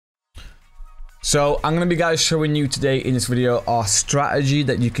So I'm going to be guys showing you today in this video our strategy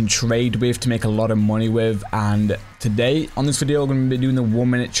that you can trade with to make a lot of money with. And today on this video, we're going to be doing the 1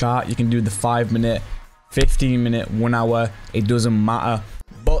 minute chart. You can do the 5 minute, 15 minute, 1 hour. It doesn't matter.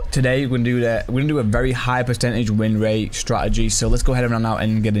 But today we're going to do a very high percentage win rate strategy. So let's go ahead and run out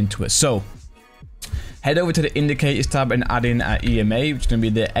and get into it. So head over to the indicators tab and add in an EMA, which is going to be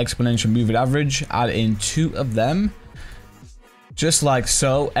the exponential moving average. Add in 2 of them. Just like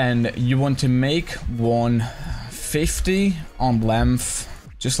so, and you want to make 150 on length,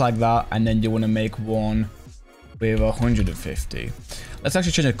 just like that, and then you want to make one with 150. Let's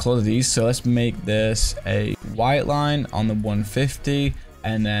actually change the color of these. So let's make this a white line on the 150,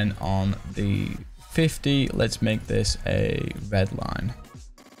 and then on the 50, let's make this a red line.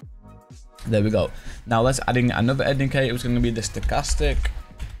 There we go. Now let's add in another indicator, which is going to be the stochastic.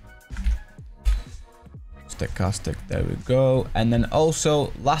 There we go. And then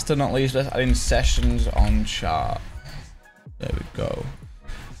also, last but not least, let's add in sessions on chart. There we go.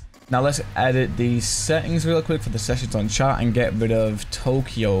 Now let's edit these settings real quick for the sessions on chart and get rid of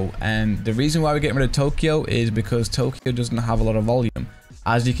Tokyo. And the reason why we're getting rid of Tokyo is because Tokyo doesn't have a lot of volume.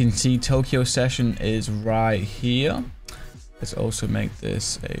 As you can see, Tokyo session is right here. Let's also make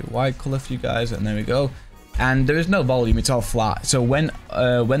this a white color for you guys, and there we go. And there is no volume, it's all flat. So when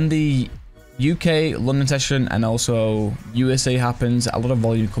the UK, London session, and also USA happens, a lot of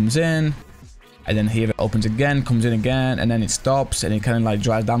volume comes in, and then here it opens again, comes in again, and then it stops, and it kind of like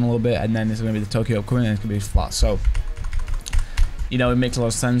dries down a little bit, and then it's going to be the Tokyo coming, and it's going to be flat. So, you know, it makes a lot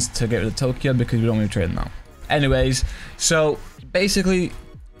of sense to get rid of Tokyo because we don't want to trade now. Anyways, so basically,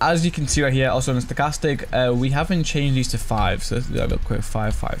 as you can see right here, also on the stochastic, we haven't changed these to 5. So let's do that real quick,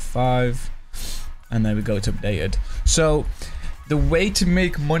 5, 5, 5, and there we go, it's updated. So the way to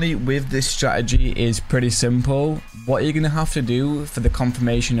make money with this strategy is pretty simple. What you're going to have to do for the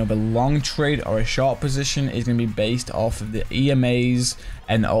confirmation of a long trade or a short position is going to be based off of the EMAs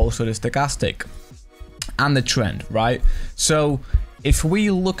and also the stochastic and the trend, right? So if we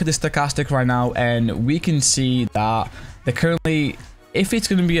look at the stochastic right now, and we can see that they're currently, if it's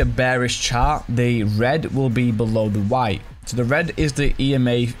going to be a bearish chart, the red will be below the white. So the red is the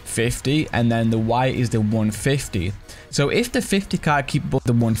EMA 50, and then the white is the 150. So if the 50 card keep above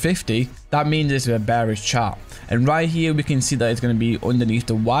the 150, that means it's a bearish chart. And right here, we can see that it's going to be underneath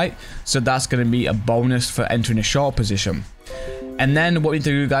the white. So that's going to be a bonus for entering a short position. And then what we need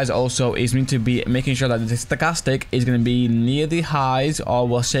to do, guys, also is we need to be making sure that the stochastic is going to be near the highs, or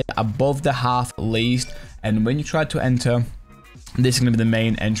we'll say above the half at least. And when you try to enter, this is going to be the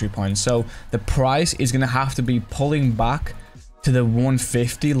main entry point. So the price is going to have to be pulling back to the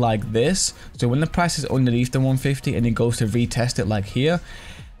 150 like this. So when the price is underneath the 150 and it goes to retest it like here,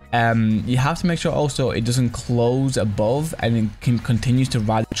 you have to make sure also it doesn't close above and it can continue to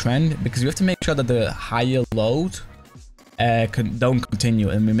ride the trend, because we have to make sure that the higher lows don't continue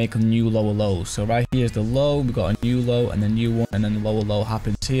and we make a new lower low. So right here is the low, we got a new low and a new one, and then the lower low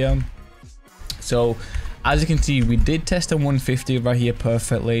happens here. So as you can see, we did test a 150 right here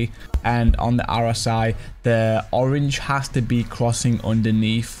perfectly, and on the RSI, the orange has to be crossing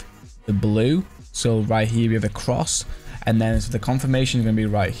underneath the blue. So right here we have a cross, and then so the confirmation is going to be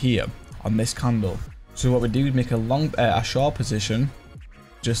right here on this candle. So what we do is make a short position,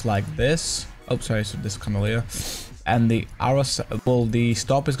 just like this. Oh, sorry, so this candle here, and the RSI, well, the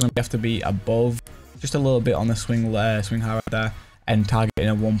stop is going to have to be above, just a little bit on the swing high right there, and targeting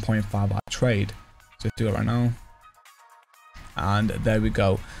a 1.5 trade. So let's do it right now, and there we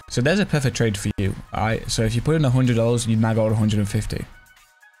go. So there's a perfect trade for you. All right, so if you put in $100, you now go to 150.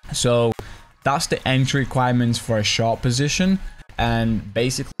 So that's the entry requirements for a short position, and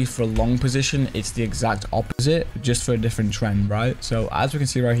basically for a long position it's the exact opposite, just for a different trend, right? So as we can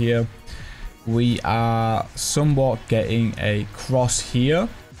see right here, we are somewhat getting a cross here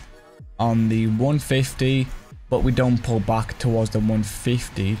on the 150, but we don't pull back towards the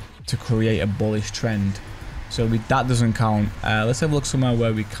 150 to create a bullish trend. So that doesn't count. Let's have a look somewhere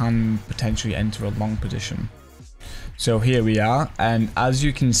where we can potentially enter a long position. So here we are, and as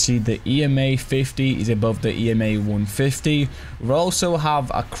you can see, the EMA 50 is above the EMA 150. We also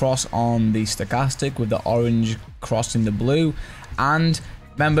have a cross on the stochastic with the orange crossing the blue, and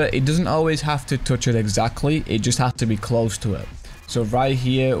remember, it doesn't always have to touch it exactly, it just has to be close to it. So right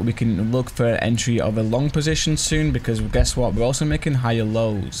here, we can look for entry of a long position soon, because guess what? We're also making higher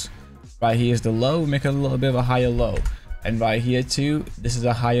lows. Right here is the low, we make a little bit of a higher low. And right here too, this is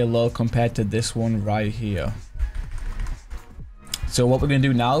a higher low compared to this one right here. So what we're going to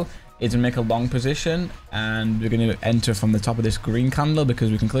do now is make a long position, and we're going to enter from the top of this green candle because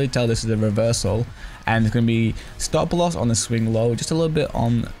we can clearly tell this is a reversal, and it's going to be stop loss on the swing low, just a little bit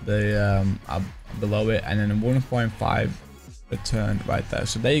on the below it, and then 1.5 return right there.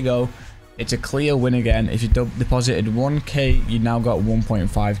 So there you go. It's a clear win again. If you deposited 1k, you now got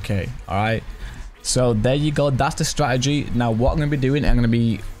 1.5k. All right. So there you go. That's the strategy. Now what I'm going to be doing, I'm going to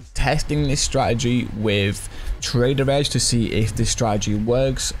be testing this strategy with Trader Edge to see if this strategy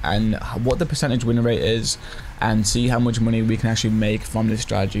works and what the percentage win rate is, and see how much money we can actually make from this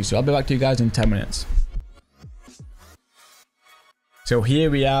strategy. So I'll be back to you guys in 10 minutes. So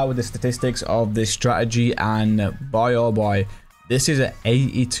here we are with the statistics of this strategy, and boy oh boy, this is an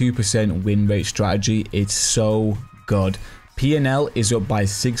 82% win rate strategy. It's so good. P&L is up by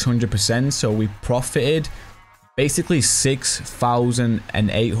 600%, so we profited basically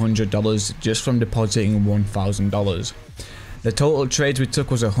 $6,800 just from depositing $1,000. The total trades we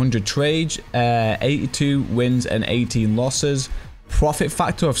took was 100 trades, 82 wins and 18 losses. Profit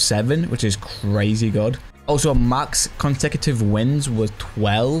factor of 7, which is crazy good. Also, max consecutive wins was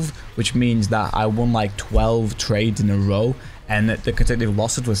 12, which means that I won like 12 trades in a row, and the consecutive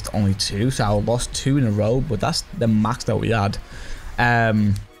losses was only 2, so I lost 2 in a row, but that's the max that we had.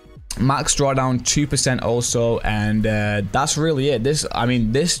 Max drawdown 2% also, and that's really it.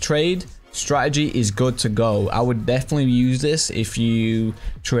 This trade strategy is good to go. I would definitely use this if you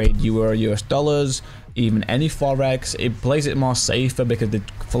trade euro, US dollars, even any forex. It plays it more safer because they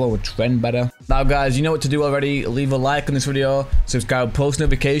follow a trend better. Now guys, you know what to do already. Leave a like on this video, subscribe, post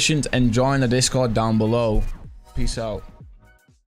notifications, and join the Discord down below. Peace out.